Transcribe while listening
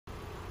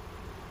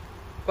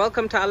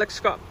Welcome to Alex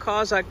Scott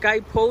Cars at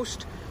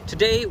Guidepost.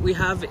 Today we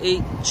have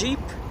a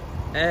Jeep,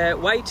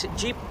 white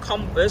Jeep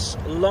Compass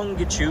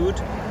Longitude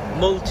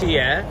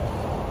multi-air.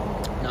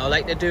 Now I'd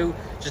like to do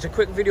just a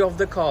quick video of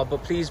the car,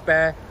 but please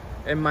bear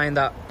in mind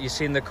that you've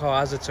seen the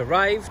car as it's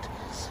arrived.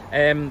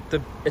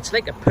 It's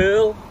like a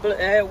pearl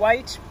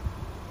white,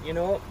 you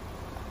know,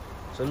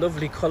 it's a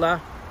lovely colour.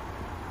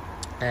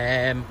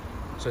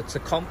 So it's a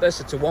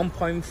Compass, it's a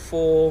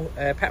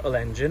 1.4 petrol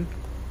engine,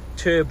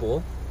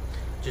 turbo.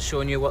 Just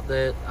showing you what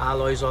the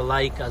alloys are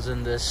like, as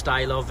in the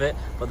style of it,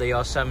 but they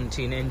are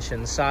 17-inch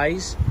in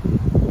size.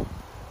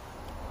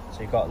 So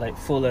you've got like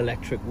full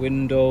electric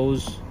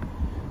windows,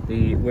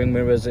 the wing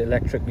mirrors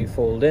electrically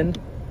fold in.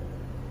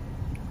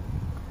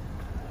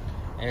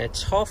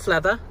 It's half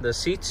leather, the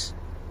seats,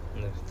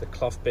 and the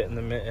cloth bit in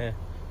the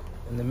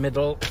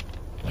middle.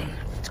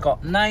 It's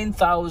got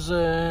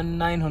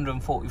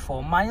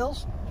 9,944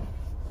 miles.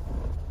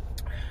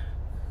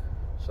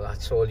 So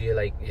that's all your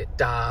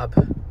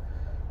DAB,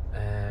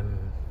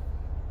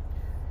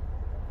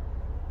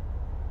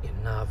 your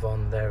nav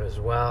on there as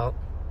well,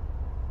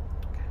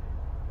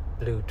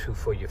 Bluetooth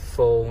for your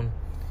phone,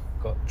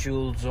 got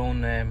dual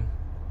zone,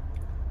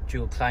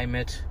 dual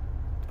climate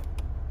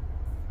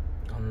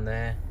on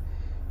there,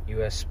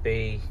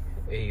 USB,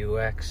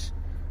 AUX.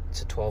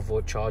 It's a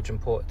 12-volt charging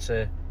port. It's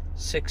a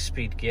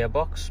 6-speed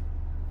gearbox.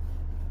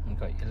 You've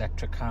got your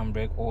electric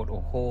handbrake, auto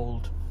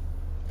hold.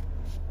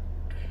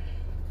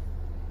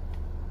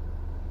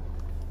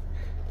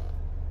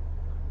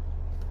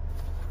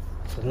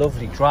 It's a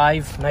lovely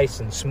drive,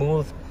 nice and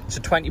smooth. It's a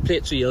 20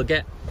 plate, so you'll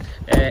get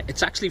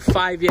it's actually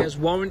 5 years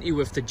warranty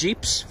with the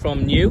Jeeps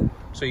from new,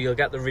 so you'll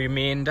get the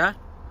remainder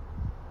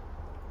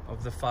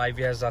of the 5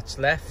 years that's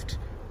left.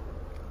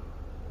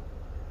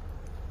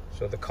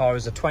 So the car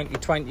is a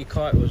 2020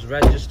 car. It was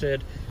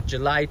registered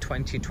July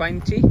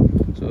 2020,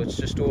 so it's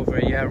just over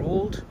a year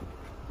old.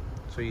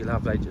 So you'll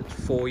have like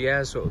 4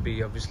 years, so it'll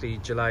be obviously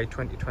July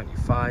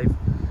 2025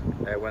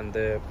 when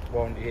the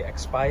warranty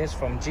expires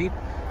from Jeep.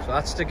 So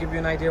that's to give you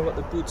an idea what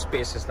the boot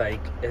space is like.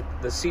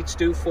 The seats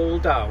do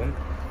fold down,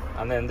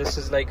 and then this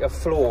is like a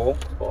floor,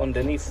 but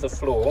underneath the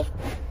floor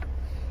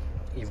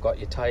you've got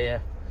your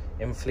tyre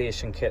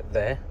inflation kit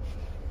there.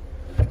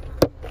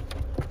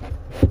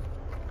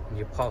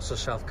 Your parcel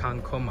shelf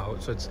can come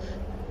out, so it's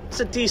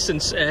a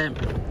decent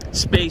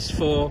space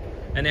for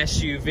an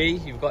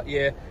SUV. You've got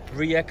your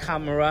rear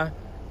camera,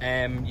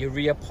 your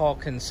rear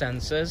parking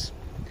sensors.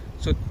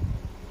 So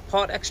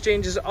part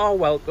exchanges are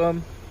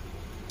welcome.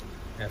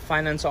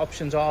 Finance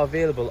options are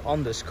available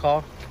on this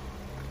car.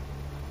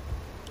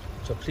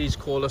 So please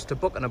call us to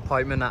book an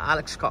appointment at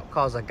Alex Scott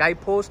Cars at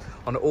Guidepost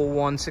on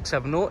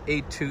 01670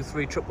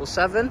 823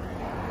 777.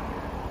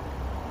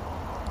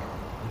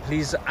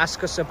 Please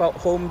ask us about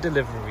home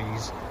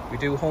deliveries. We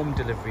do home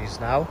deliveries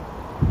now.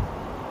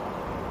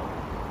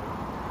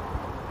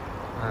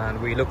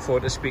 And we look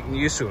forward to speaking to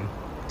you soon.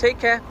 Take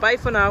care. Bye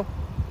for now.